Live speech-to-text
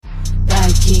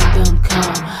kingdom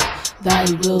come, thy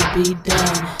will be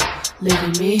done. Live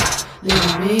in me, live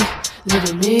in me, live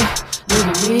in me, live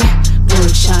in me.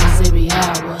 Glory shines every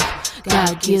hour.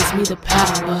 God gives me the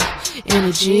power.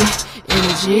 Energy,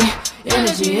 energy,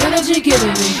 energy, energy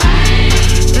giving me.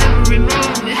 Every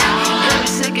moment, every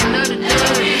second of the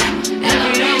day,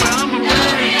 every hour I'm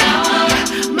away.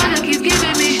 My luck is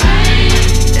giving me.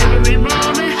 Every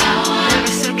moment, every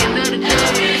second of the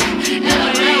day,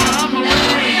 every hour I'm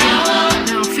away.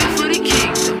 Now I'm fit for the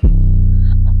kingdom.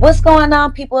 What's going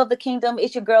on, people of the kingdom?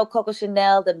 It's your girl Coco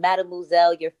Chanel, the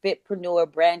Mademoiselle, your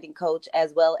fitpreneur branding coach,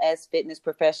 as well as fitness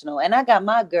professional. And I got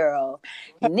my girl,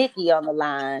 Nikki, on the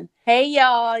line. Hey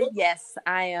y'all, yes,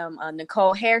 I am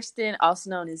Nicole Hairston, also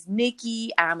known as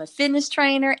Nikki. I'm a fitness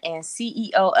trainer and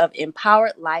CEO of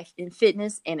Empowered Life in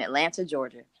Fitness in Atlanta,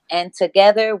 Georgia. And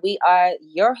together we are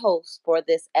your hosts for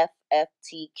this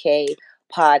FFTK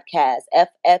podcast.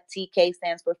 FFTK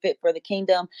stands for Fit for the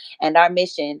Kingdom, and our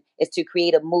mission is to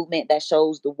create a movement that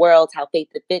shows the world how faith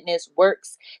and fitness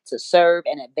works to serve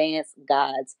and advance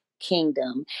God's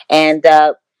kingdom. And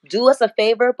do us a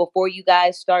favor before you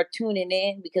guys start tuning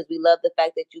in, because we love the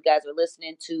fact that you guys are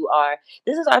listening to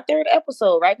this is our third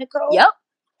episode, right, Nicole? Yep.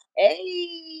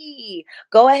 Hey,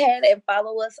 go ahead and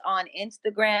follow us on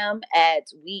Instagram at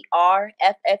We Are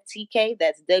FFTK.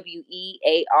 That's WEAREFFTK.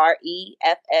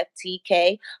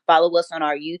 Follow us on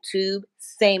our YouTube,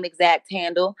 same exact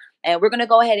handle. And we're going to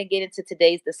go ahead and get into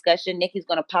today's discussion. Nikki's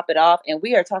going to pop it off, and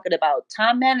we are talking about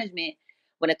time management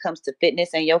when it comes to fitness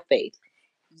and your faith.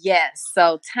 Yes,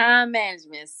 so time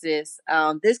management, sis.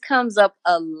 This comes up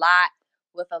a lot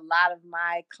with a lot of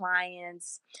my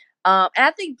clients. And I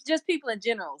think just people in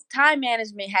general, time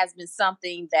management has been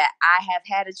something that I have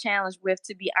had a challenge with,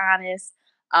 to be honest.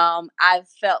 I've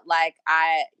felt like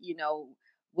I,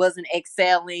 wasn't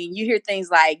excelling. You hear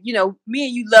things like, me and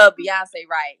you love Beyonce,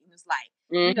 right? And it's like,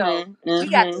 we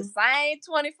got the same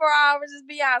 24 hours as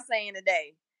Beyonce in a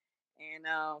day. And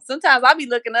sometimes I'll be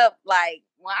looking up like,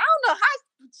 well, I don't know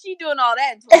how she doing all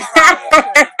that in 24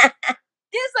 hours.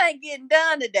 This ain't getting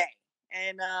done today.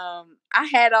 And I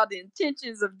had all the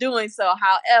intentions of doing so.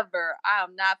 However, I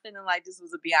am not feeling like this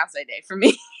was a Beyonce day for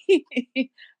me.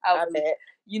 I was,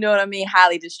 you know what I mean,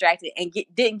 highly distracted and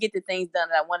didn't get the things done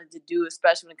that I wanted to do,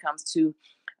 especially when it comes to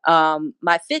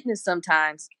my fitness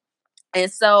sometimes.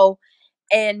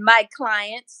 And my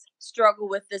clients struggle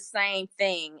with the same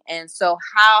thing. And so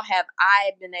how have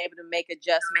I been able to make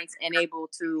adjustments and able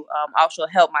to also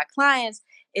help my clients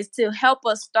is to help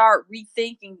us start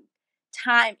rethinking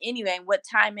time anyway, and what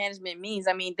time management means.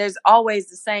 I mean, there's always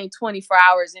the same 24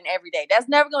 hours in every day. That's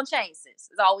never going to change, sis.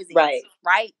 It's always right.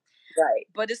 Right? Right.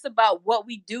 But it's about what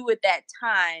we do with that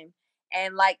time.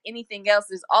 And like anything else,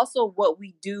 is also what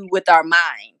we do with our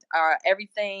mind.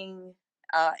 Everything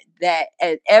that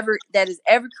is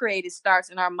ever created starts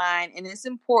in our mind, and it's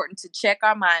important to check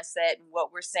our mindset and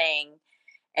what we're saying,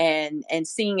 and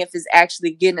seeing if it's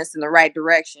actually getting us in the right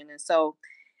direction. And so,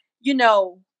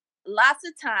 lots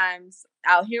of times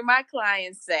I'll hear my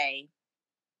clients say,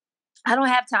 I don't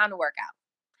have time to work out.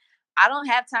 I don't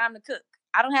have time to cook.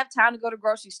 I don't have time to go to the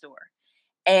grocery store.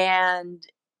 And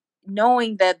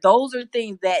knowing that those are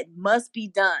things that must be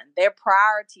done. They're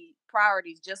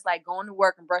priorities, just like going to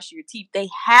work and brushing your teeth. They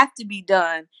have to be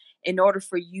done in order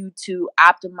for you to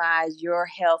optimize your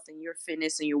health and your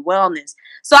fitness and your wellness.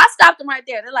 So I stopped them right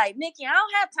there. They're like, Nikki, I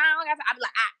don't have time. I'd be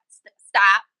like,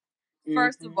 stop.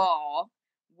 First of all,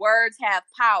 words have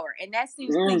power. And that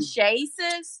seems cliche,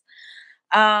 sis.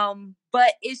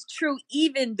 But it's true.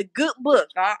 Even the good book,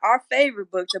 our favorite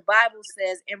book, the Bible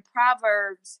says in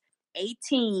Proverbs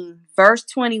 18, verse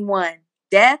 21,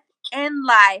 death and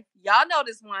life, y'all know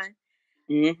this one,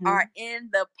 are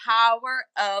in the power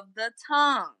of the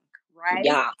tongue, right?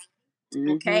 Yeah.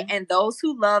 Okay, and those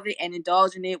who love it and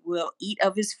indulge in it will eat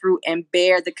of its fruit and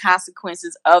bear the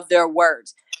consequences of their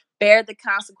words. Bear the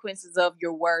consequences of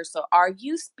your words. So are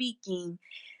you speaking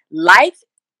life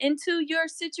into your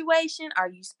situation? Are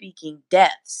you speaking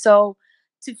death? So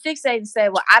to fixate and say,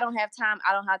 well, I don't have time,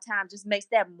 just makes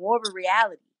that more of a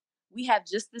reality. We have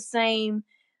just the same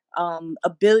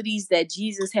abilities that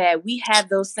Jesus had. We have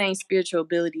those same spiritual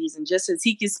abilities. And just as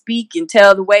he can speak and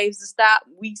tell the waves to stop,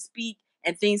 we speak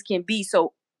and things can be.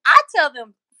 So I tell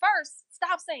them first,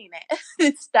 stop saying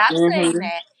that. Stop saying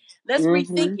that. Let's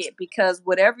rethink it, because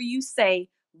whatever you say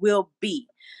will be.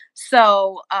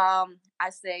 So I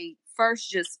say first,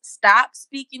 just stop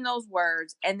speaking those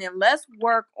words, and then let's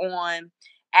work on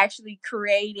actually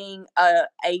creating a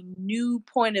new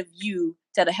point of view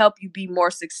that'll help you be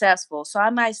more successful. So I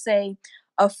might say,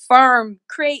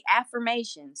 create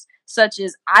affirmations such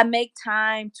as I make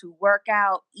time to work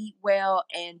out, eat well,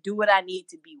 and do what I need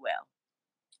to be well.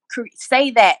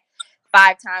 Say that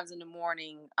 5 times in the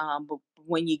morning,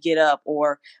 when you get up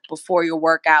or before your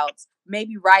workouts.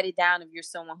 Maybe write it down if you're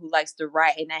someone who likes to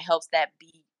write, and that helps that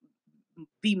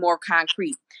be more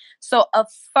concrete. So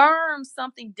affirm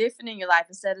something different in your life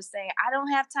instead of saying I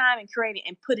don't have time and creating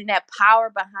and putting that power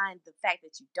behind the fact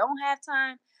that you don't have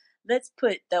time. Let's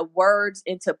put the words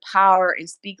into power and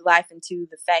speak life into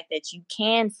the fact that you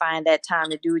can find that time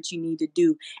to do what you need to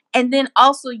do. And then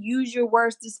also use your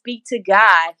words to speak to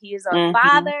God. He is our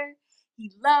Father.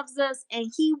 He loves us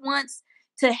and he wants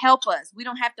to help us. We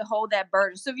don't have to hold that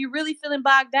burden. So if you're really feeling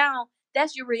bogged down,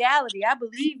 that's your reality. I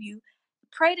believe you.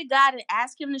 Pray to God and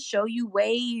ask him to show you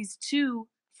ways to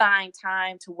find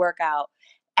time to work out.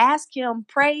 Ask him,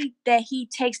 pray that he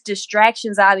takes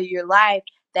distractions out of your life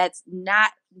that's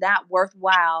not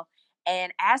worthwhile,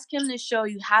 and ask him to show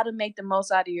you how to make the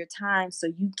most out of your time so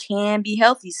you can be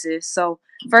healthy, sis. So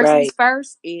first things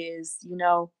first is,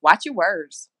 watch your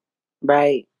words.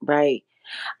 Right.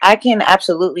 I can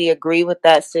absolutely agree with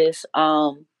that, sis.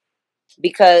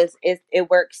 Because it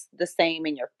works the same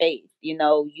in your faith.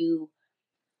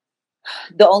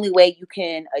 The only way you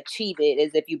can achieve it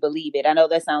is if you believe it. I know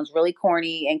that sounds really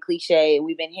corny and cliche, and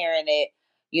we've been hearing it,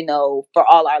 for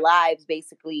all our lives,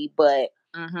 basically. But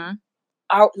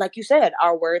like you said,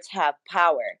 our words have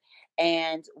power.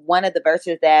 And one of the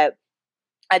verses that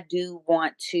I do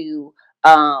want to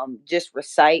just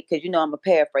recite, because I'm a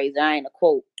paraphraser. I ain't a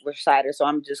quote reciter, so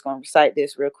I'm just gonna recite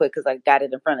this real quick because I got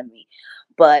it in front of me.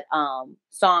 But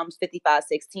Psalms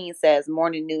 55:16 says,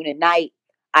 "Morning, noon, and night,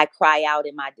 I cry out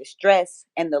in my distress,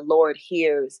 and the Lord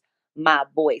hears my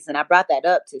voice." And I brought that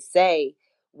up to say,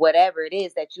 whatever it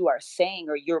is that you are saying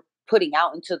or you're putting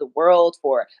out into the world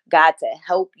for God to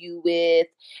help you with.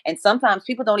 And sometimes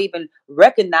people don't even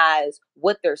recognize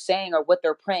what they're saying or what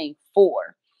they're praying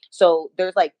for. So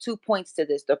there's like 2 points to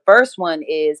this. The first one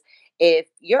is, if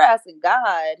you're asking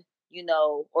God,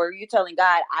 or you're telling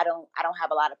God, I don't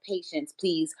have a lot of patience,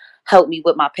 please help me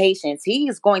with my patience. He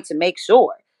is going to make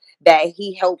sure that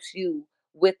he helps you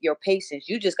with your patience.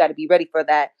 You just got to be ready for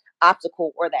that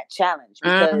obstacle or that challenge,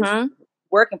 because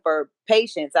working for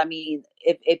patience, I mean,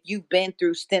 if you've been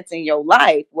through stints in your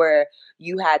life where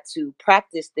you had to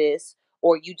practice this,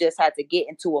 or you just had to get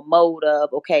into a mode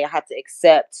of, okay, I have to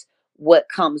accept what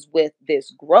comes with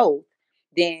this growth,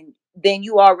 then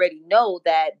you already know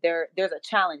that there's a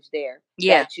challenge there.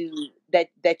 That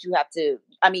you have to,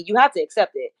 I mean, you have to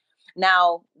accept it.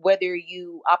 Now, whether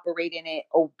you operate in it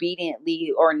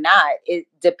obediently or not, it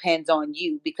depends on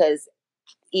you, because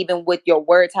even with your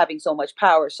words having so much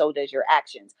power, so does your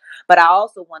actions. But I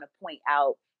also want to point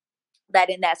out that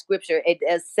in that scripture, it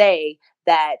does say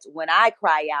that when I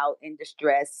cry out in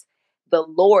distress, the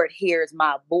Lord hears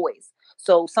my voice.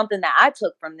 So something that I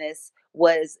took from this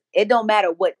was, it don't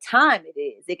matter what time it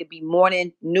is. It could be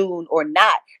morning, noon, or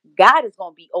not. God is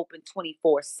going to be open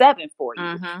 24/7 for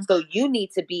you. So you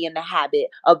need to be in the habit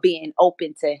of being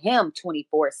open to him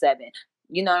 24/7.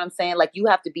 You know what I'm saying? Like, you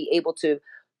have to be able to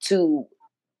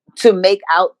make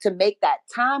that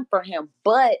time for him,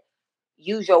 but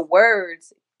use your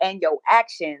words and your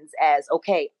actions as,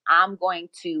 okay, I'm going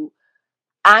to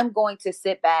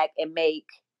sit back and make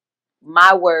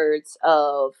my words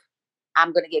of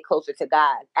I'm going to get closer to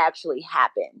God actually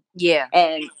happen. Yeah.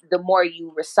 And the more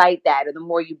you recite that, or the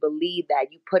more you believe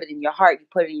that, you put it in your heart, you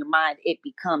put it in your mind, it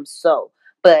becomes so.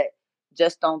 But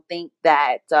just don't think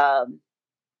that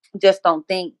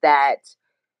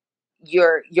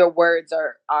your words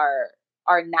are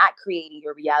not creating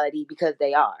your reality, because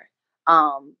they are.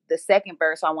 The second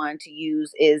verse I wanted to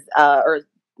use is or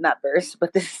not verse,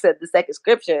 but the second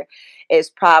scripture is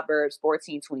Proverbs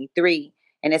 14:23,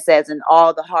 and it says, "In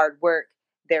all the hard work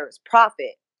there is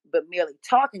profit, but merely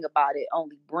talking about it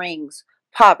only brings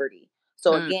poverty."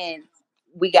 So again,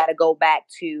 we got to go back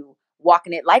to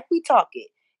walking it like we talk it,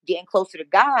 getting closer to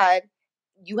God.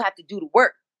 You have to do the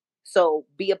work. So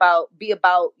be about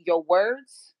your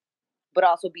words, but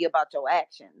also be about your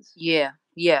actions. Yeah,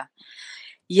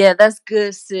 that's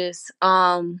good, sis.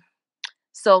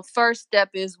 So first step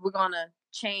is we're gonna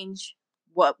change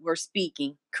what we're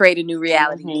speaking, create a new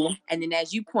reality. And then,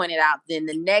 as you pointed out, then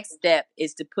the next step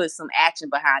is to put some action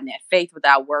behind that. Faith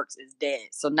without works is dead.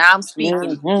 So now I'm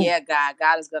speaking,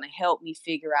 God is gonna help me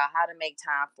figure out how to make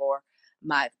time for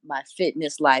my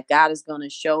fitness life. God is gonna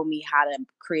show me how to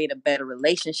create a better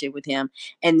relationship with him.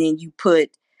 And then you got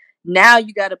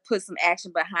to put some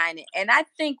action behind it. And I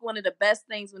think one of the best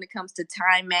things when it comes to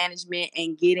time management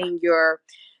and getting your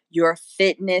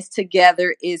fitness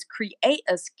together is create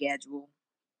a schedule.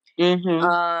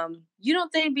 Mm-hmm. You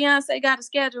don't think Beyonce got a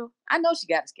schedule? I know she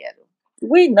got a schedule.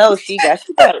 We know she got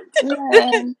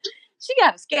man. She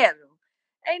got a schedule.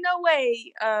 Ain't no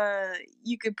way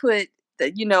you could put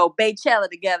the Baychella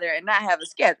together and not have a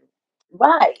schedule.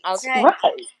 Right. Okay. Right.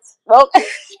 Well,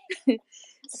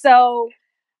 So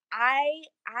I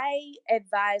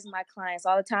advise my clients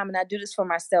all the time, and I do this for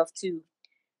myself too.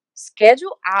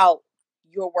 Schedule out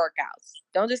your workouts.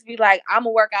 Don't just be like, I'm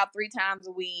gonna work out 3 times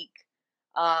a week.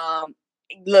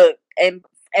 Look, and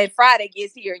Friday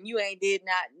gets here and you ain't did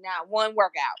not one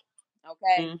workout.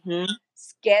 Okay. mm-hmm.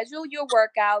 Schedule your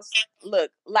workouts.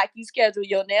 Look, like you schedule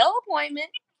your nail appointment.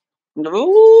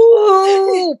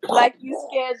 Ooh. Like you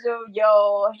schedule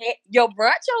your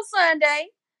brunch on Sunday.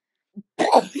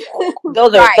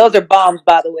 Those are bombs,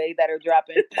 by the way, that are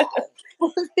dropping.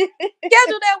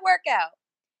 Schedule that workout.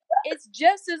 It's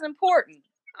just as important.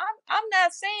 I'm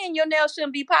not saying your nails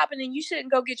shouldn't be popping and you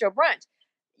shouldn't go get your brunch.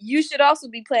 You should also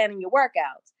be planning your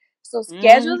workouts. So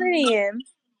schedule it in,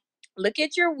 look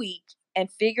at your week,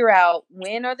 and figure out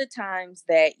when are the times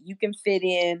that you can fit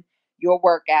in your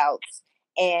workouts,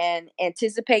 and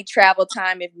anticipate travel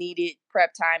time if needed,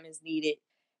 prep time is needed.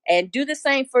 And do the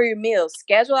same for your meals.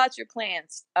 Schedule out your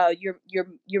plans,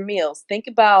 your meals. Think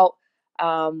about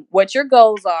what your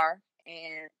goals are,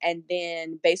 and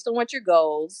then based on what your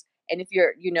goals, and if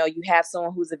you're you have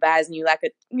someone who's advising you, like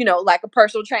a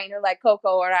personal trainer like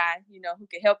Coco or I, who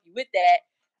can help you with that.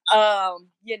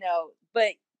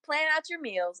 But plan out your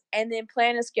meals, and then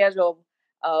plan a schedule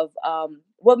of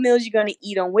what meals you're going to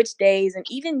eat on which days, and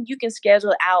even you can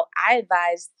schedule out. I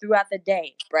advise throughout the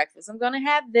day: breakfast I'm going to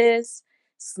have this,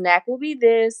 snack will be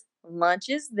this, lunch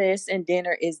is this, and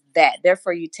dinner is that.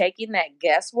 Therefore, you're taking that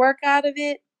guesswork out of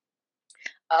it,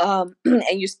 and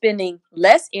you're spending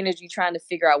less energy trying to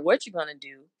figure out what you're going to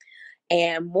do,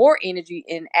 and more energy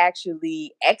in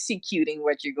actually executing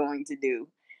what you're going to do.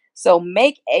 So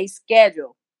make a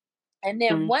schedule. And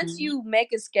then once you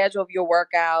make a schedule of your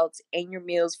workouts and your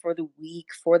meals for the week,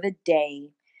 for the day,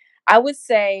 I would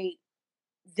say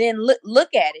then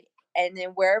look at it. And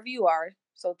then wherever you are,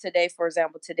 so today, for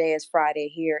example, today is Friday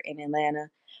here in Atlanta.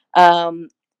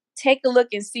 Take a look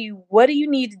and see, what do you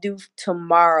need to do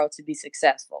tomorrow to be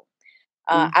successful.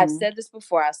 I've said this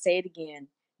before, I'll say it again.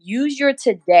 Use your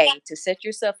today to set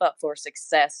yourself up for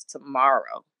success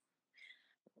tomorrow.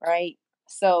 Right?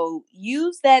 So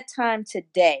use that time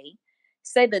today,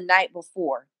 say the night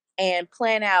before, and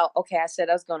plan out, okay, I said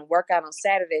I was going to work out on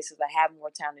Saturdays because I have more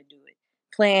time to do it.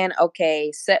 Plan,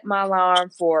 okay, set my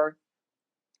alarm for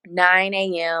 9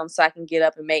 a.m. so I can get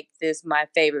up and make this my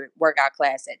favorite workout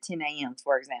class at 10 a.m.,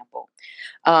 for example.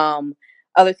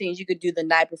 Other things you could do the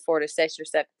night before to set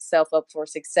yourself up for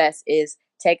success is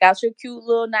take out your cute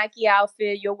little Nike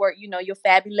outfit, your work, your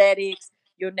Fabuletics,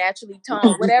 your naturally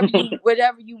toned,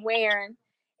 whatever you wearing,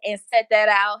 and set that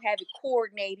out, have it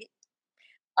coordinated.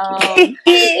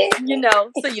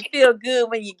 So you feel good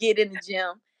when you get in the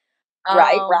gym.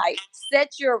 Right.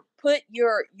 Put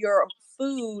your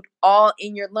food all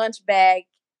in your lunch bag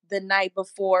the night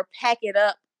before, pack it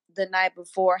up the night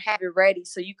before, have it ready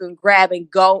so you can grab and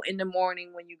go in the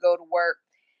morning when you go to work.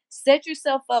 Set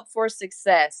yourself up for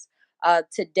success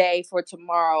today, for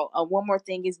tomorrow. One more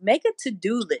thing is, make a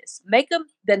to-do list. Make them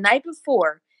the night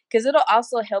before, because it'll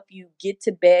also help you get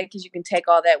to bed, because you can take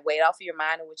all that weight off of your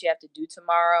mind and what you have to do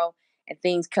tomorrow, and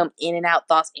things come in and out,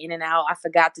 thoughts in and out. I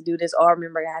forgot to do this. Oh,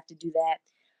 remember, I have to do that.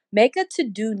 Make a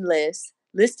to-do list,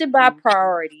 listed by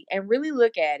priority, and really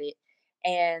look at it,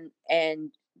 and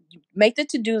make the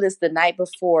to-do list the night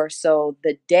before, so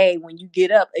the day when you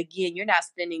get up, again, you're not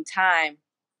spending time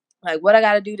like, what I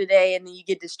got to do today, and then you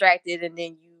get distracted, and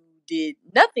then you did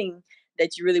nothing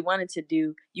that you really wanted to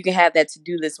do. You can have that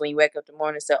to-do list when you wake up in the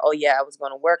morning and say, oh yeah, I was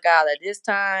going to work out at this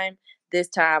time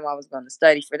I was going to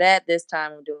study for that, this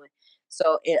time I'm doing.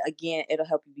 So it'll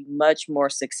help you be much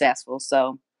more successful.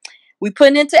 So we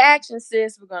put it into action,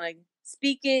 sis. We're going to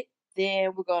speak it,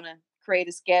 then we're going to create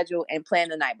a schedule and plan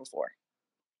the night before.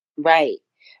 Right.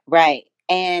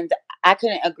 And I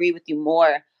couldn't agree with you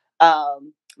more.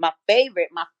 My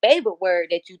favorite word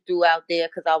that you threw out there,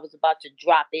 because I was about to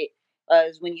drop it,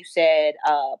 is when you said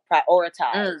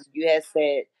prioritize. You had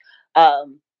said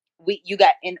you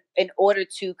got in order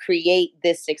to create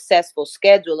this successful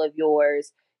schedule of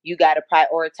yours, you got to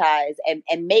prioritize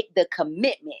and make the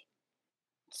commitment.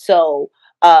 So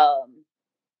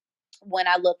when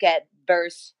I look at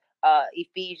verse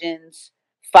Ephesians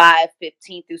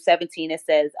 5:15-17, it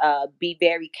says, be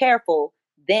very careful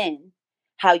then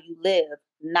how you live,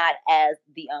 not as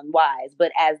the unwise,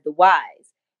 but as the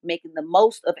wise, making the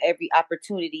most of every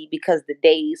opportunity, because the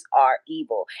days are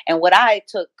evil. And what I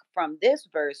took from this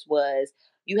verse was,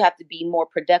 you have to be more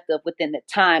productive within the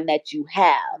time that you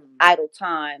have. Idle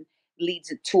time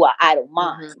leads to an idle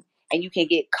mind, and you can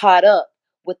get caught up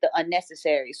with the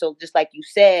unnecessary. So just like you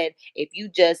said, if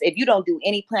you don't do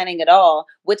any planning at all,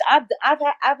 which I've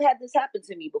had this happen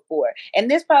to me before, and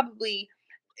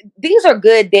these are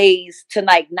good days to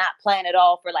like not plan at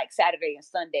all for like Saturday and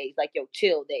Sundays, like your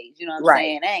chill days. You know what I'm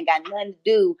saying? I ain't got nothing to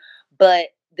do. But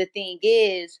the thing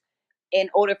is, in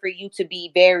order for you to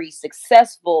be very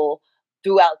successful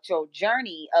throughout your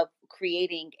journey of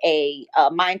creating a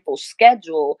mindful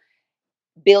schedule,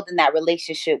 building that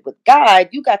relationship with God,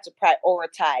 you got to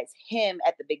prioritize Him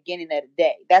at the beginning of the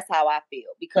day. That's how I feel,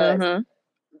 because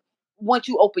once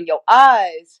you open your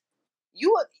eyes,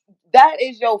 that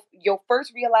is your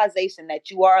first realization that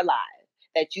you are alive,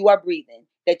 that you are breathing,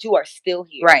 that you are still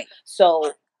here. Right.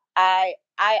 So I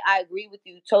agree with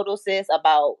you, total sis,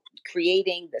 about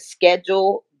creating the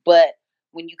schedule. But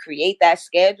when you create that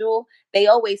schedule, they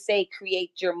always say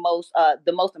create your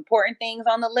the most important things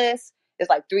on the list. It's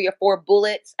like 3 or 4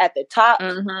 bullets at the top,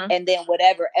 and then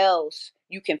whatever else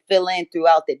you can fill in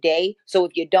throughout the day. So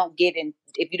if you don't get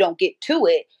to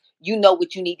it, you know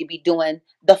what you need to be doing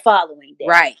the following day.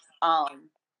 Right.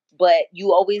 But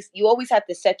you always have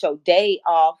to set your day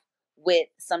off with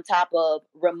some type of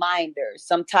reminder,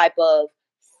 some type of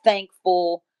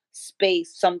thankful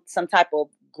space, some type of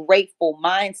grateful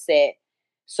mindset,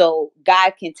 so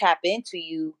God can tap into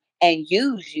you and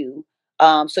use you,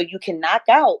 so you can knock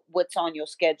out what's on your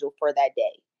schedule for that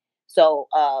day. So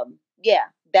yeah,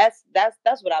 that's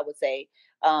what I would say,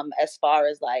 as far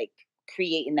as like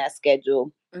creating that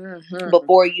schedule.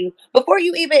 Before you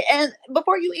even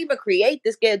create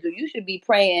the schedule, you should be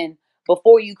praying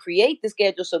before you create the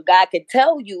schedule, so God can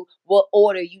tell you what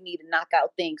order you need to knock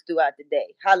out things throughout the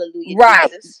day. Hallelujah. Right.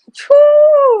 Jesus.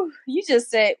 Whew. You just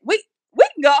said we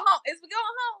can go home. Is we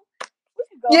going home? We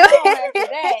can go home after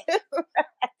that.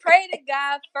 Pray to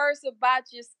God first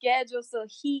about your schedule so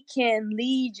He can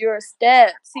lead your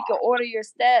steps. He can order your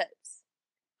steps.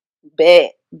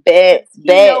 Bet. He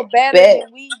know better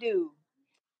than we do.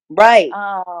 Right.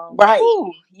 Right.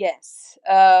 Whew, yes.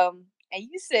 And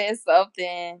you said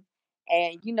something,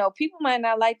 and people might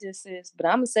not like this, sis, but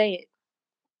I'm gonna say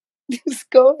it. Just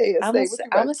go ahead. I'm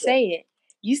gonna say it.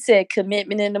 You said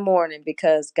commitment in the morning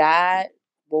because God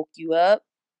woke you up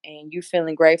and you're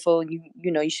feeling grateful.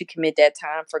 You should commit that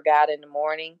time for God in the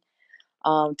morning,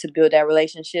 to build that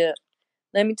relationship.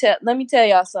 Let me tell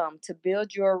y'all something. To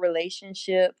build your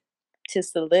relationship, to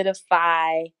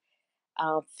solidify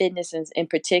fitness and in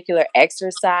particular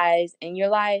exercise in your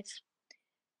life,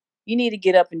 you need to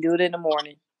get up and do it in the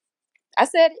morning. I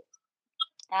said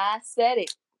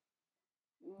it.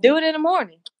 Do it in the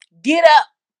morning. Get up.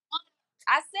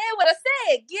 I said what I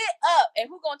said. Get up. And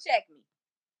who gonna check me?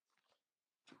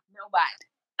 Nobody.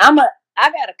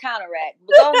 I got a counteract.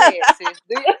 But go ahead, sis.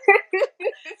 Wait.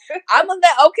 I'm gonna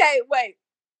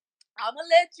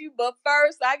let you, but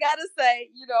first I gotta say,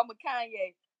 I'm a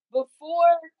Kanye.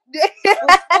 Before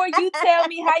you tell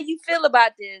me how you feel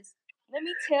about this, let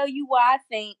me tell you why I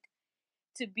think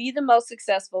to be the most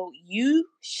successful, you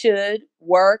should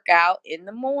work out in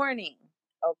the morning.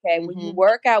 Okay? When you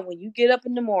work out, when you get up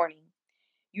in the morning,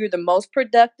 you're the most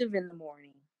productive in the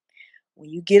morning. When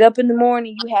you get up in the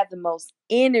morning, you have the most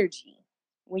energy.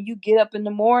 When you get up in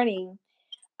the morning,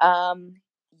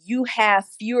 you have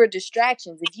fewer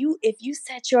distractions. If you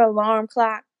set your alarm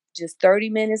clock just 30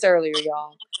 minutes earlier,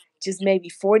 y'all, just maybe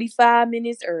 45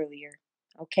 minutes earlier,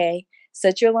 okay?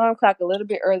 Set your alarm clock a little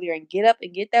bit earlier and get up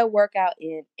and get that workout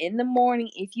in the morning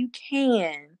if you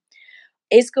can.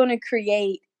 It's going to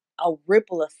create a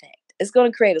ripple effect. It's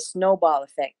going to create a snowball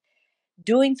effect.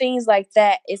 Doing things like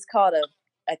that is called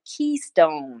a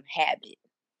keystone habit.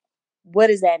 What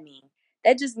does that mean?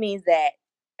 That just means that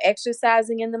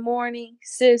exercising in the morning,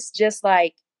 sis, just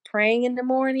like praying in the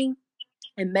morning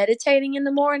and meditating in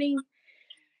the morning,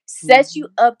 sets you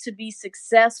up to be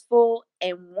successful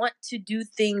and want to do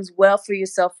things well for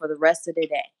yourself for the rest of the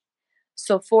day.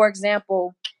 So for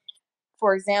example,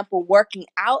 working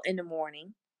out in the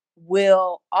morning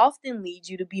will often lead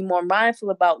you to be more mindful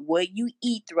about what you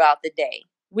eat throughout the day,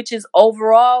 which is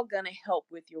overall going to help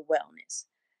with your wellness.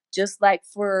 Just like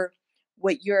for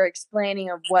what you're explaining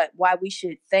of why we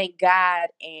should thank God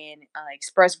and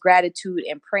express gratitude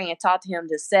and pray and talk to Him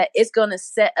it's going to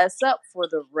set us up for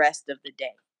the rest of the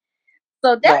day.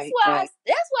 So that's why I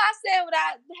said what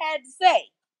I had to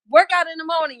say. Work out in the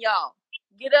morning, y'all.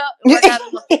 Get up and work out in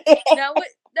the morning.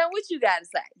 Now what you got to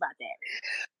say about that?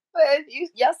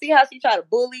 Y'all see how she tried to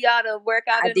bully y'all to work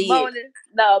out in the morning?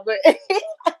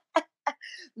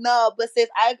 No, but sis,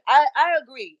 I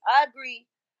agree. I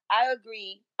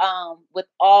agree with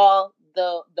all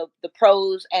the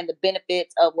pros and the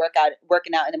benefits of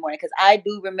working out in the morning, because I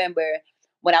do remember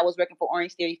when I was working for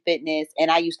Orange Theory Fitness,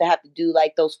 and I used to have to do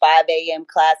like those 5 a.m.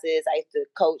 classes. I used to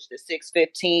coach the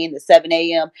 6:15, the 7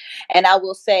 a.m. And I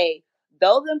will say,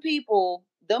 though them people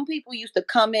used to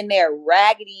come in there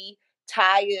raggedy,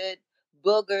 tired,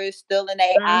 boogers still in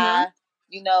their eye,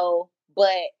 you know.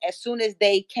 But as soon as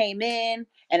they came in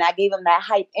and I gave them that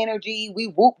hype energy, we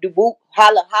whoop de whoop,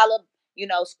 holla holla, you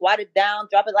know, squat it down,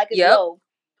 drop it like it's low.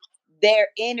 Their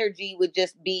energy would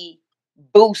just be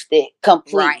boosted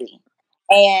completely. Right.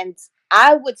 And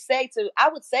I would say to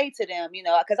them, you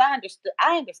know, because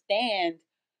I understand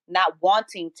not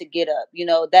wanting to get up. You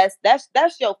know, that's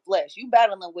your flesh. You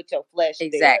battling with your flesh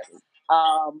exactly.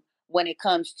 There. When it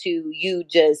comes to you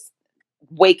just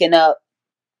waking up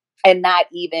and not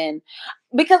even,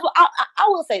 because I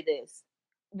will say this: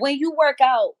 when you work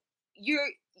out,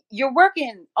 you're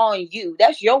working on you.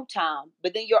 That's your time,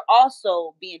 but then you're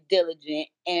also being diligent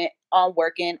and on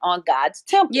working on God's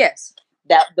temple. Yes,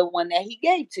 that the one that He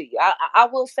gave to you. I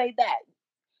will say that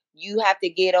you have to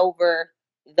get over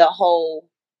the whole,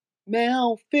 man, I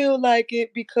don't feel like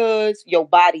it, because your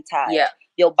body tired. Yeah,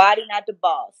 your body not the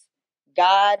boss.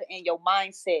 God and your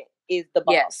mindset is the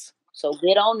boss. Yes. So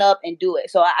get on up and do it.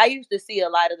 So I used to see a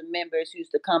lot of the members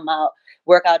used to come out,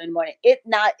 work out in the morning.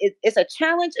 It's a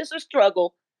challenge. It's a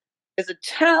struggle. It's a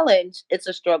challenge. It's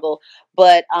a struggle.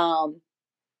 But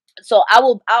so I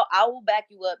will back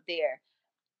you up there.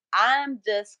 I'm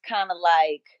just kind of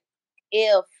like,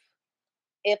 if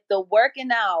the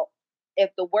working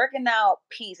out,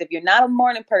 piece, if you're not a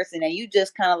morning person and you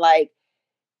just kind of like,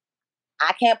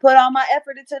 I can't put all my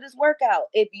effort into this workout.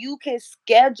 If you can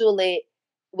schedule it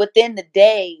within the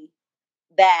day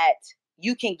that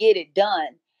you can get it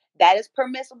done, that is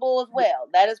permissible as well.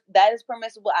 That is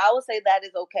permissible. I would say that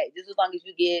is okay, just as long as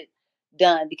you get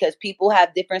done, because people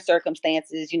have different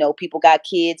circumstances. You know, people got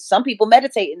kids. Some people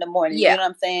meditate in the morning. Yeah. You know what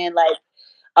I'm saying? Like,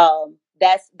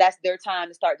 that's their time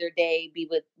to start their day, be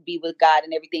with God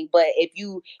and everything. But if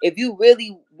you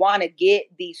really want to get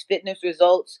these fitness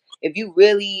results, if you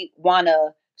really want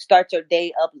to start your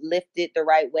day uplifted the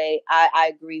right way,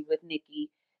 I agree with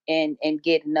Nikki and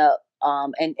getting up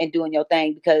and doing your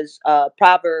thing, because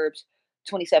Proverbs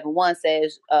 27:1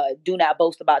 says, do not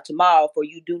boast about tomorrow, for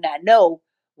you do not know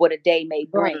what a day may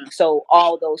bring. Mm-hmm. So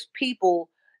all those people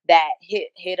that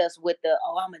hit us with the,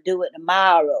 oh, I'm gonna do it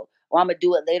tomorrow, or I'm gonna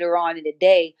do it later on in the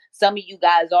day. Some of you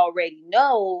guys already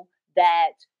know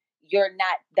that you're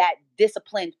not that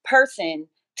disciplined person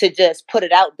to just put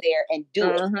it out there and do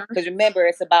it. Because remember,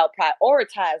 it's about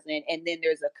prioritizing, and then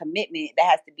there's a commitment that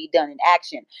has to be done in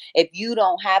action. If you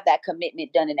don't have that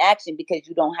commitment done in action because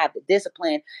you don't have the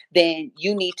discipline, then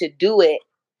you need to do it.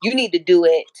 You need to do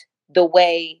it the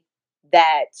way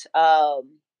that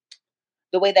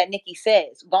Nikki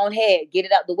says. Go ahead, get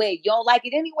it out the way. You don't like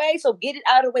it anyway, so get it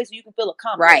out of the way so you can feel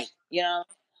accomplished. Right. You know?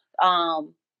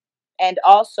 And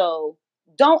also,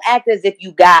 don't act as if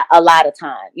you got a lot of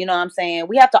time. You know what I'm saying?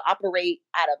 We have to operate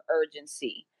out of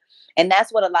urgency. And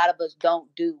that's what a lot of us don't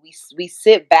do. We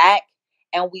sit back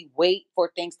and we wait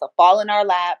for things to fall in our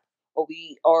lap, or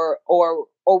we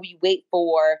wait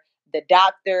for the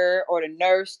doctor or the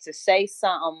nurse to say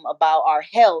something about our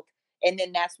health, and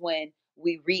then that's when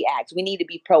we react. We need to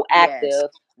be proactive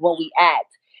when we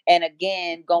act. And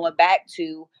again, going back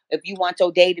to, if you want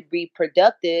your day to be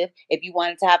productive, if you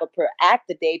want to have a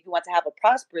proactive day, if you want to have a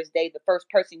prosperous day, the first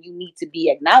person you need to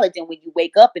be acknowledging when you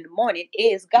wake up in the morning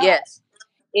is God. Yes.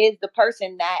 Is the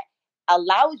person that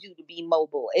allows you to be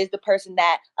mobile, is the person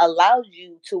that allows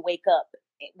you to wake up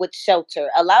with shelter,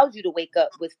 allows you to wake up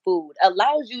with food,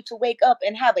 allows you to wake up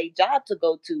and have a job to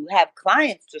go to, have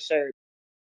clients to serve.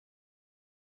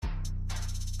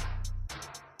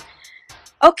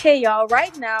 Okay, y'all,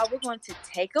 right now we're going to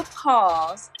take a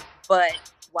pause, but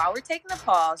while we're taking a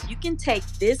pause, you can take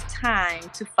this time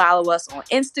to follow us on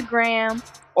Instagram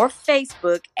or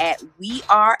Facebook at We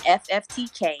Are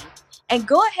FFTK, and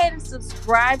go ahead and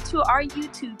subscribe to our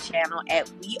YouTube channel at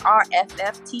We Are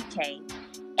FFTK.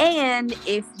 And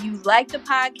if you like the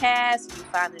podcast, you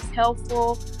find this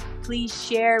helpful, please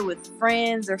share with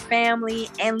friends or family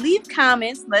and leave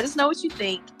comments. Let us know what you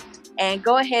think, and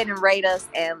go ahead and rate us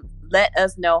and let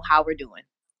us know how we're doing.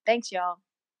 Thanks, y'all.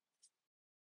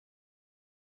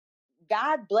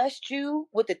 God blessed you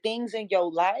with the things in your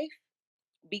life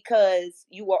because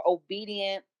you were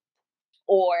obedient,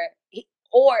 or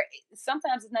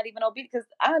sometimes it's not even obedient, because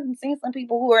I've seen some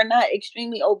people who are not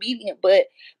extremely obedient, but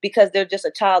because they're just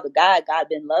a child of God, God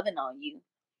been loving on you,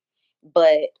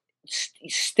 but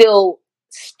still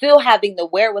having the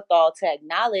wherewithal to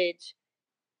acknowledge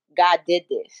God did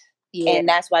this. Yeah, And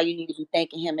that's why you need to be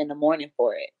thanking him in the morning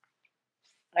for it.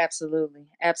 absolutely.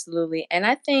 Absolutely. And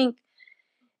I think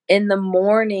in the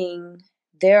morning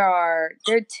there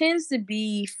tends to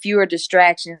be fewer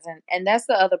distractions, and that's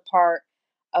the other part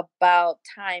about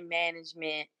time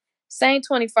management. Same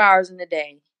 24 hours in the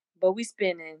day, but we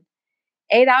spending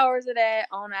 8 hours of that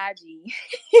on IG.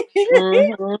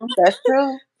 That's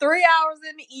true. 3 hours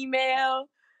in the email,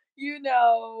 you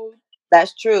know,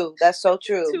 That's true. That's so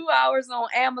true. 2 hours on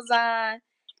Amazon.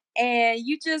 And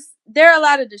there are a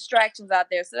lot of distractions out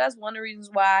there. So that's one of the reasons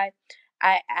why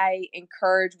I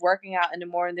encourage working out in the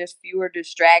morning. There's fewer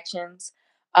distractions.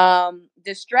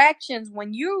 Distractions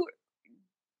when you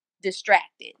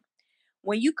distracted.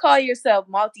 When you call yourself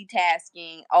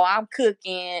multitasking, oh, I'm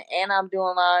cooking and I'm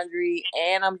doing laundry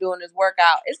and I'm doing this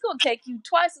workout, it's going to take you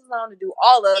twice as long to do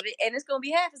all of it, and it's going to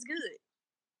be half as good.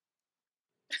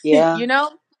 Yeah. You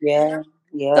know? Yeah.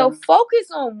 Yeah. So focus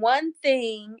on one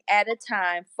thing at a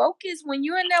time. Focus when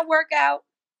you're in that workout.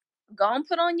 Go and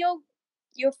put on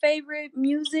your favorite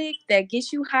music that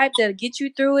gets you hyped, that'll get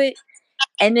you through it,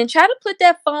 and then try to put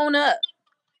that phone up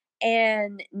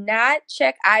and not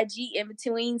check IG in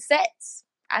between sets.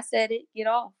 I said it. Get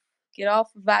off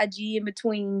of IG in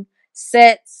between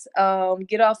sets.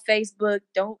 Get off Facebook.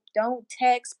 Don't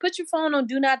text. Put your phone on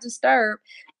do not disturb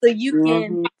so you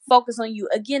can focus on you.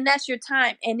 Again, that's your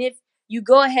time. And if you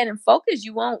go ahead and focus,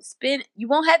 you won't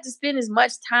have to spend as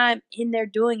much time in there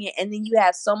doing it, and then you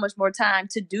have so much more time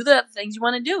to do the things you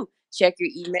want to do. Check your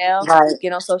email, Right.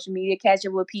 get on social media, catch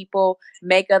up with people,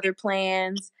 make other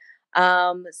plans.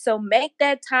 So make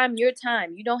that time your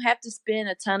time. You don't have to spend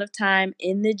a ton of time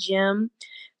in the gym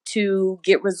to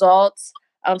get results.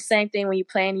 Same thing when you're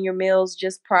planning your meals,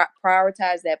 just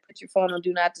prioritize that. Put your phone on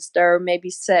do not disturb.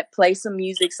 Maybe play some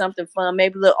music, something fun,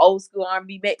 maybe a little old school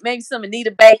R&B, maybe some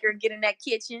Anita Baker, get in that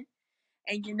kitchen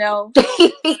and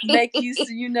make you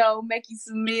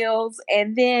some meals.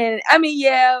 And then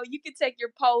you can take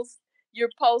your post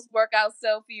workout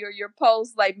selfie, or your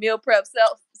post like meal prep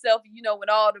selfie, when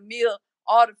all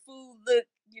the food look,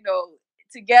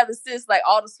 together, sis, like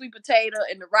all the sweet potato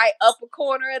in the right upper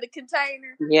corner of the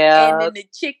container. Yeah. And then the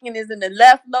chicken is in the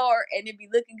left lower, and it be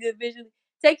looking good visually.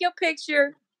 Take your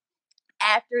picture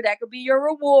after. That could be your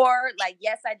reward. Like,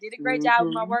 yes, I did a great job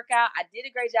with my workout. I did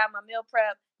a great job with my meal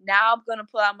prep. Now I'm going to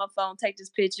pull out my phone, take this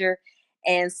picture,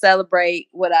 and celebrate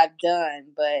what I've done.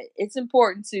 But it's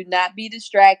important to not be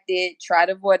distracted. Try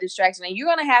to avoid distraction. And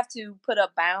you're going to have to put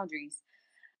up boundaries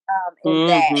in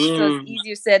that. So it's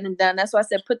easier said than done. That's why I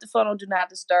said put the phone on do not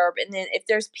disturb. And then if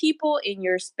there's people in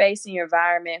your space, in your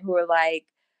environment, who are like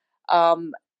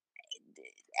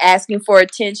asking for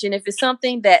attention, if it's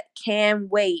something that can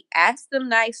wait, ask them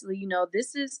nicely.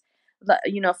 This is,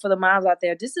 for the moms out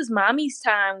there, this is mommy's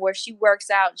time where she works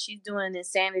out. She's doing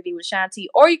Insanity with Shanti.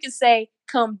 Or you can say,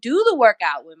 come do the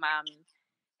workout with mommy.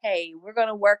 Hey, we're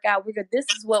gonna work out. This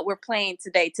is what we're playing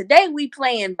today. Today we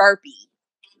playing burpee.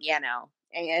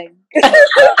 And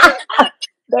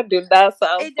that do not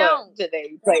sound it fun don't.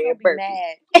 today. Playing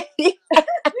Burpee.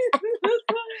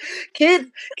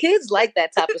 Kids like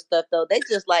that type of stuff though. They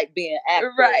just like being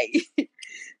active. Right.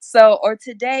 So, or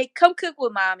today, come cook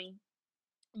with mommy.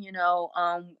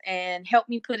 And help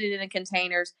me put it in the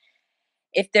containers.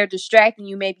 If they're distracting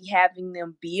you, maybe having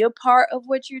them be a part of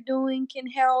what you're doing can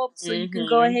help, so you can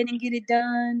go ahead and get it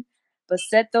done. But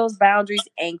set those boundaries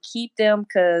and keep them,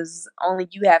 because only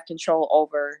you have control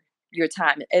over your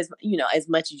time as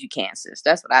much as you can, sis.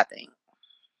 That's what I think.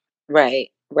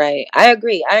 Right. I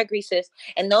agree, sis.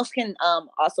 And those can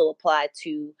also apply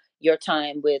to your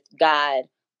time with God,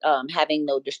 having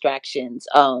no distractions.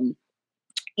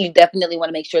 You definitely want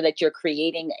to make sure that you're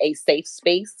creating a safe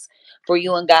space for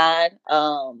you and God.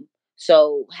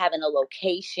 So having a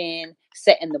location,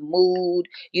 setting the mood,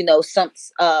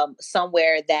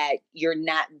 somewhere that you're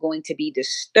not going to be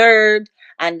disturbed.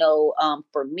 I know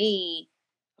for me,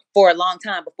 for a long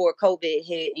time before COVID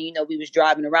hit, and we was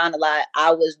driving around a lot,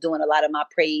 I was doing a lot of my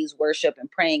praise, worship,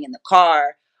 and praying in the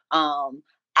car.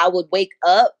 I would wake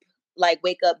up,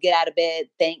 get out of bed,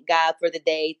 thank God for the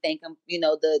day, thank him,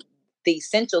 the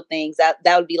essential things. That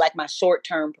would be like my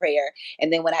short-term prayer.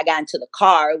 And then when I got into the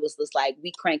car, it was just like,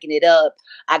 we cranking it up.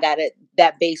 I got it.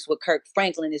 That bass with Kirk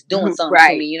Franklin is doing something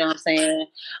Right. to me. You know what I'm saying?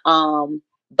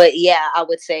 But yeah, I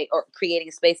would say, or creating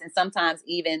a space. And sometimes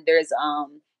even there's a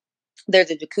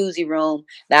jacuzzi room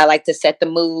that I like to set the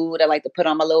mood. I like to put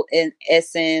on my little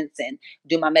essence and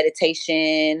do my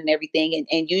meditation and everything.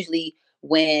 And usually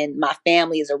when my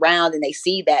family is around and they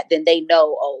see that, then they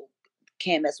know, oh,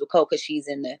 can't mess with Cole because she's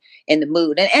in the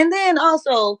mood. And then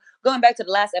also going back to the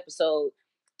last episode,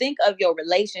 think of your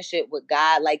relationship with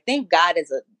God. Like, think God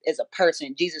is a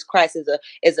person. Jesus Christ is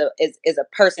a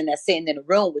person that's sitting in a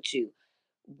room with you.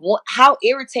 How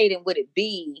irritating would it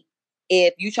be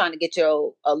if you trying to get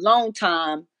your alone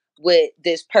time with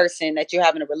this person that you're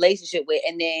having a relationship with,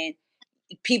 and then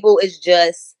people is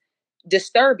just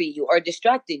disturbing you or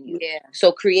distracting you? Yeah.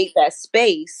 So create that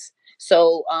space,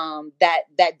 so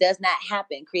that does not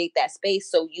happen. Create that space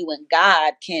so you and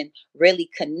God can really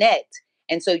connect,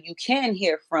 and so you can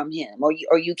hear from him, or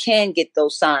you can get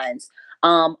those signs.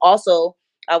 Also,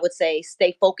 I would say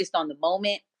stay focused on the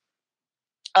moment,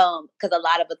 because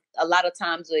a lot of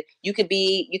times you can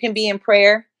be in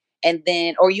prayer, and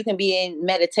then, or you can be in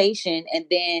meditation, and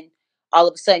then all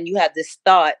of a sudden you have this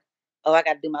thought, oh, I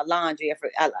got to do my laundry.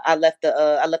 I left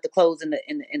the clothes in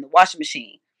the washing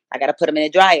machine. I got to put them in the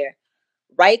dryer.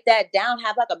 Write that down.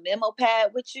 Have like a memo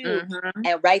pad with you, Mm-hmm.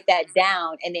 and write that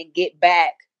down, and then get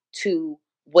back to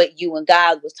what you and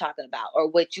God was talking about, or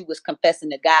what you was confessing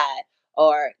to God,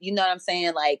 or you know what I'm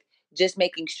saying? Like, just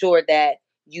making sure that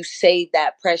you save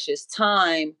that precious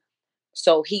time,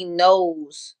 so he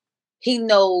knows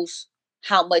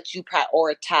how much you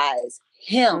prioritize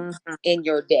him Mm-hmm. in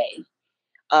your day.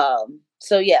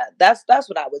 So yeah, that's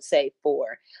what I would say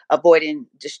for avoiding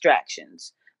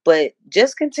distractions. But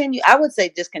just continue, I would say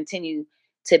just continue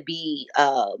to be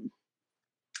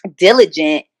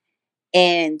diligent,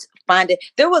 and find it.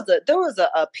 There was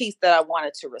a piece that I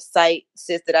wanted to recite,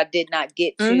 sis, that I did not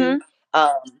get to.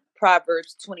 Mm-hmm.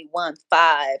 Proverbs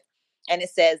 21:5, and it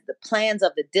says, "The plans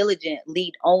of the diligent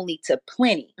lead only to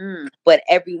plenty, Mm. but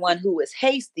everyone who is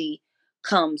hasty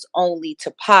comes only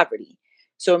to poverty."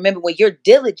 So remember, when you're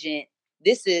diligent,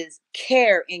 this is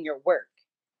care in your work.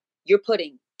 You're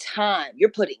putting time, you're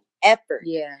putting effort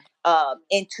Yeah.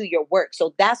 into your work.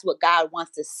 So that's what God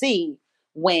wants to see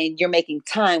when you're making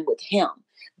time with Him.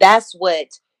 That's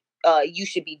what you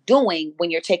should be doing when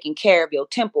you're taking care of your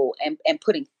temple, and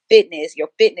putting your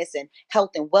fitness and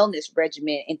health and wellness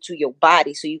regimen into your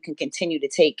body, so you can continue to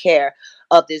take care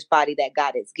of this body that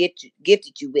God has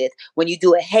gifted you with. When you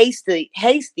do it hasty,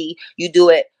 you do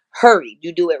it hurried,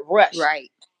 you do it rushed, Right.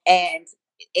 and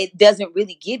it doesn't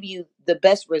really give you the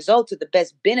best results or the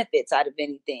best benefits out of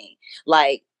anything.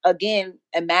 Like, again,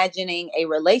 imagining a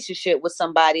relationship with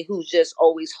somebody who's just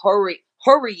always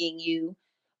hurrying you,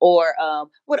 or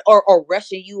or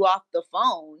rushing you off the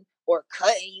phone, or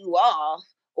cutting you off,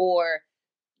 or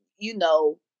you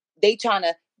know they trying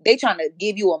to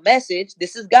give you a message.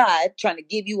 This is God trying to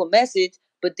give you a message,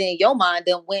 but then your mind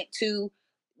then went to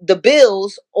the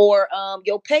bills, or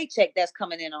your paycheck that's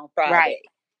coming in on Right. Friday.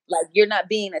 Like, you're not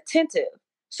being attentive.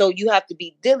 So you have to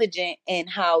be diligent in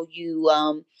how you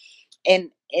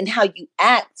and how you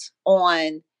act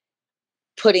on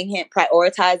putting him,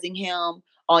 prioritizing him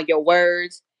on your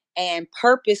words, and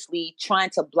purposely trying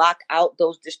to block out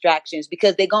those distractions,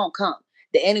 because they're gonna come.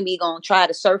 The enemy gonna try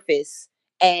to surface,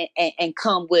 and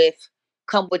come with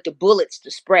the bullets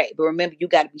to spray. But remember, you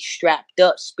got to be strapped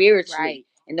up spiritually, Right.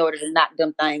 in order to knock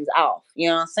them things off. You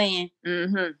know what I'm saying?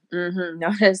 Mm-hmm. Mm-hmm.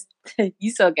 No, that's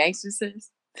you so gangster,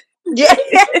 sis. Yeah.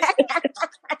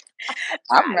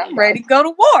 I'm ready to go to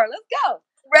war. Let's go.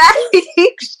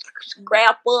 Right.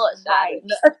 Scrap us. Right.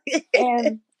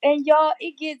 And y'all,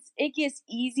 it gets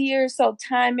easier. So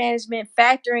time management,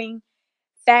 factoring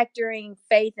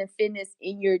faith and fitness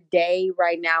in your day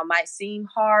right now might seem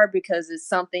hard, because it's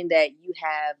something that you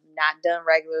have not done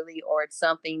regularly, or it's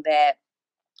something that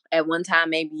at one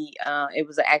time maybe it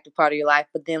was an active part of your life,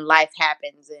 but then life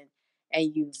happens,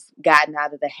 and you've gotten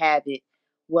out of the habit.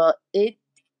 Well, it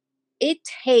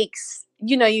takes,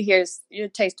 you hear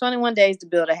it takes 21 days to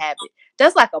build a habit.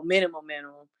 That's like a minimum.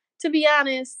 To be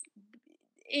honest,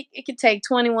 it could take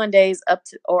 21 days up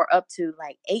to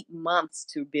like 8 months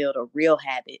to build a real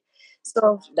habit.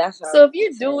 So That's what I so was if gonna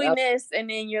you're say. doing this and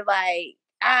then you're like,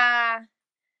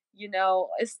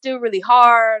 it's still really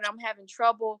hard, I'm having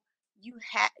trouble,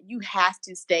 you have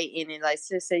to stay in it. Like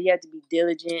sis said, you have to be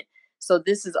diligent. So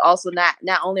this is also not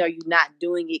only are you not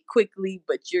doing it quickly,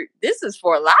 but this is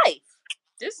for life.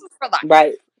 This is for life.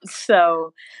 Right.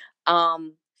 So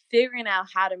um figuring out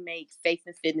how to make faith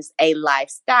and fitness a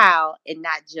lifestyle, and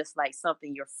not just like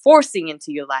something you're forcing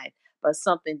into your life, but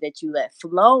something that you let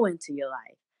flow into your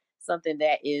life, something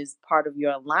that is part of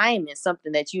your alignment,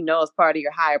 something that is part of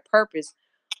your higher purpose.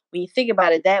 When you think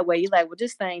about it that way, you're like, well,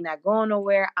 this thing not going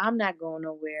nowhere, I'm not going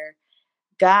nowhere.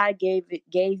 God gave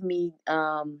me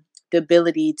the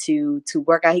ability to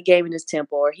work out. He gave me this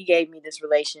temple, or he gave me this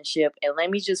relationship, and let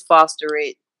me just foster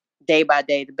it day by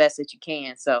day the best that you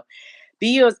can. So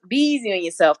be easy on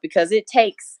yourself, because it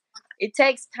takes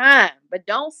time, but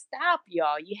don't stop,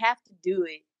 y'all. You have to do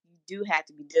it. You do have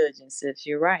to be diligent, sis.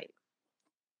 You're right.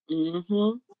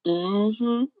 Mm-hmm.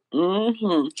 Mm-hmm.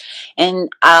 Mm-hmm. And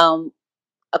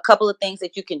a couple of things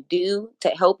that you can do to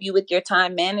help you with your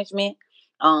time management.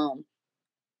 Um,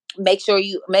 make sure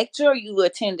you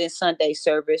attend in Sunday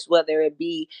service, whether it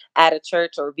be at a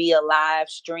church or via live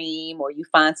stream, or you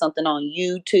find something on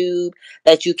YouTube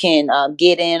that you can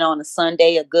get in on a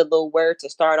Sunday, a good little word to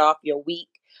start off your week.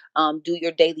 Do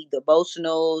your daily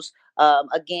devotionals.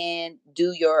 Again,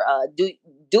 do your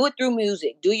do it through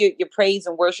music. Do your praise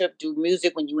and worship. Do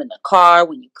music when you in the car,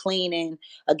 when you cleaning,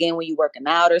 again when you working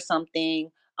out or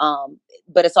something.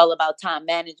 But it's all about time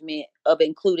management of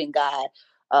including God.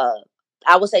 uh,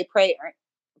 I would say pray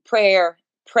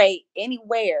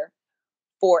anywhere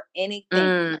for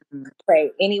anything. Mm.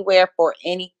 Pray anywhere for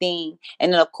anything,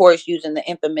 and then of course using the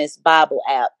infamous Bible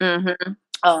app,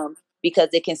 Mm-hmm. because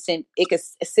it can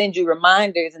send you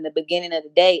reminders in the beginning of the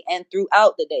day and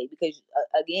throughout the day. Because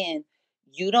again,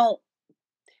 you don't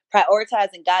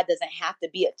prioritizing God doesn't have to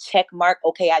be a check mark.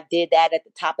 Okay, I did that at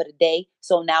the top of the day,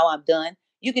 so now I'm done.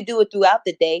 You can do it throughout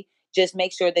the day. Just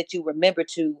make sure that you remember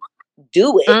to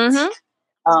do it. Mm-hmm.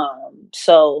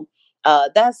 So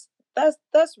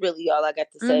that's really all I got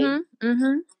to say. Mm-hmm.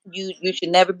 Mm-hmm. You should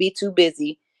never be too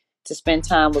busy to spend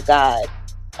time with God.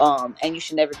 And you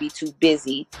should never be too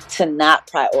busy to not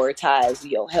prioritize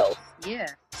your health. Yeah.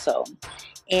 So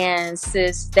And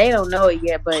sis, they don't know it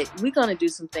yet, but we're gonna do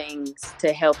some things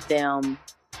to help them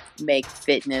make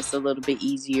fitness a little bit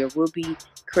easier. We'll be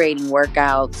creating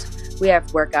workouts. We have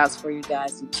workouts for you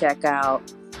guys to check out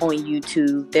on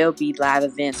YouTube. There'll be live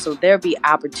events, so there'll be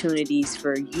opportunities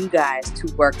for you guys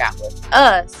to work out with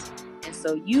us, and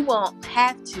so you won't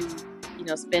have to,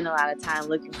 spend a lot of time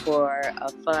looking for a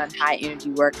fun, high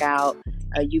energy workout.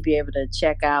 You'll be able to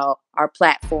check out our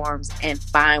platforms and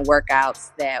find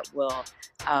workouts that will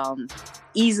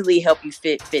easily help you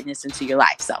fit fitness into your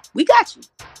life. So we got you.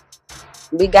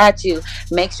 we got you.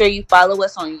 Make sure you follow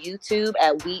us on YouTube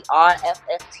at We Are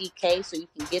FFTK so you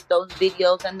can get those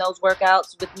videos and those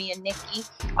workouts with me and Nikki.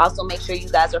 Also, make sure you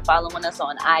guys are following us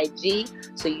on IG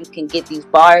so you can get these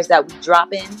bars that we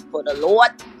drop in for the Lord.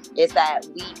 It's at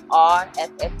We Are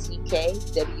FFTK,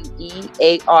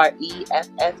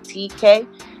 WEAREFFTK.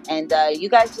 And you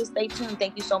guys just stay tuned.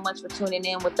 Thank you so much for tuning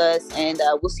in with us. And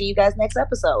we'll see you guys next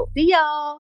episode. See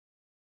y'all.